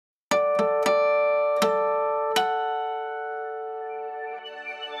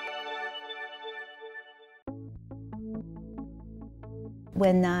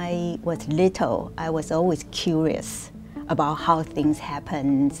When I was little, I was always curious about how things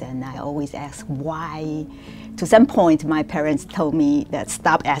happen, and I always asked why. To some point, my parents told me that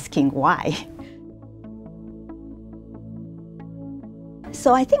stop asking why.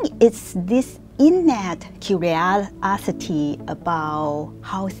 So I think it's this innate curiosity about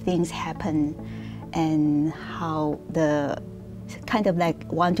how things happen and how the kind of like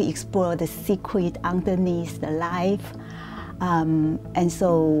want to explore the secret underneath the life. And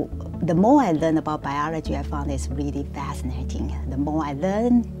so the more I learn about biology, I found it's really fascinating. The more I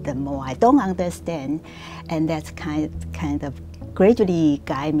learn, the more I don't understand. And that's kind of gradually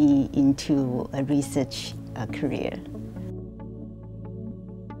guide me into a research career.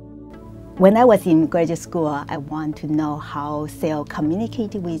 When I was in graduate school, I want to know how cells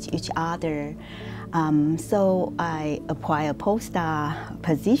communicate with each other. So I applied a postdoc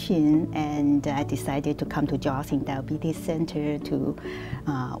position, and I decided to come to Joslin Diabetes Center to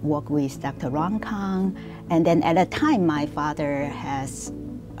work with Dr. Ron Kang. And then at the time, my father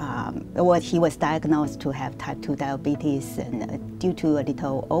he was diagnosed to have type 2 diabetes and due to a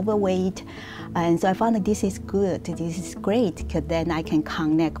little overweight. And so I found that this is good, this is great, because then I can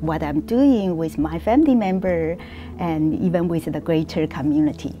connect what I'm doing with my family member and even with the greater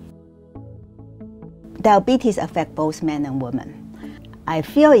community. Diabetes affects both men and women. I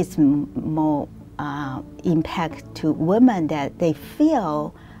feel it's more impact to women that they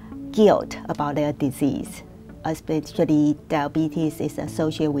feel guilt about their disease. Especially diabetes is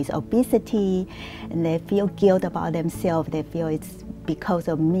associated with obesity, and they feel guilt about themselves. They feel it's because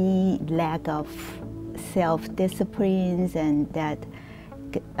of me, lack of self-disciplines, and that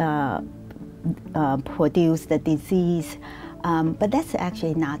produce the disease. But that's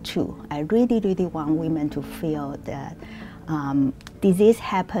actually not true. I really, really want women to feel that disease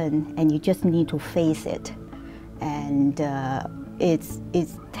happens and you just need to face it. And it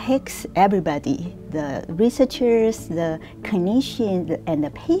takes everybody, the researchers, the clinician, and the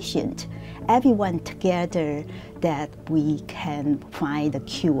patient, everyone together, that we can find a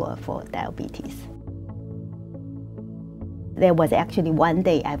cure for diabetes. There was actually one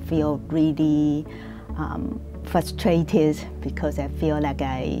day I feel really frustrated because I feel like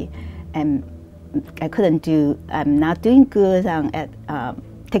I'm not doing good at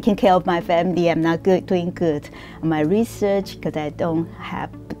taking care of my family. I'm not doing good on my research because I don't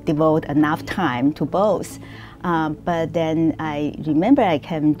devote enough time to both. But then I remember I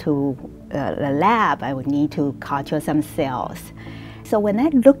came to the lab. I would need to culture some cells. So when I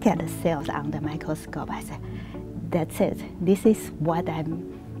look at the cells under the microscope, I said, that's it. This is what I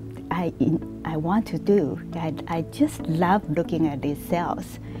want to do. I just love looking at these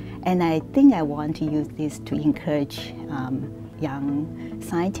cells. And I think I want to use this to encourage young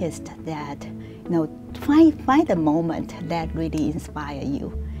scientists that, find a moment that really inspire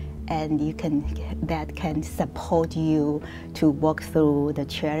you, and that can support you to work through the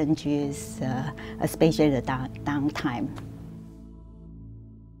challenges, especially the downtime.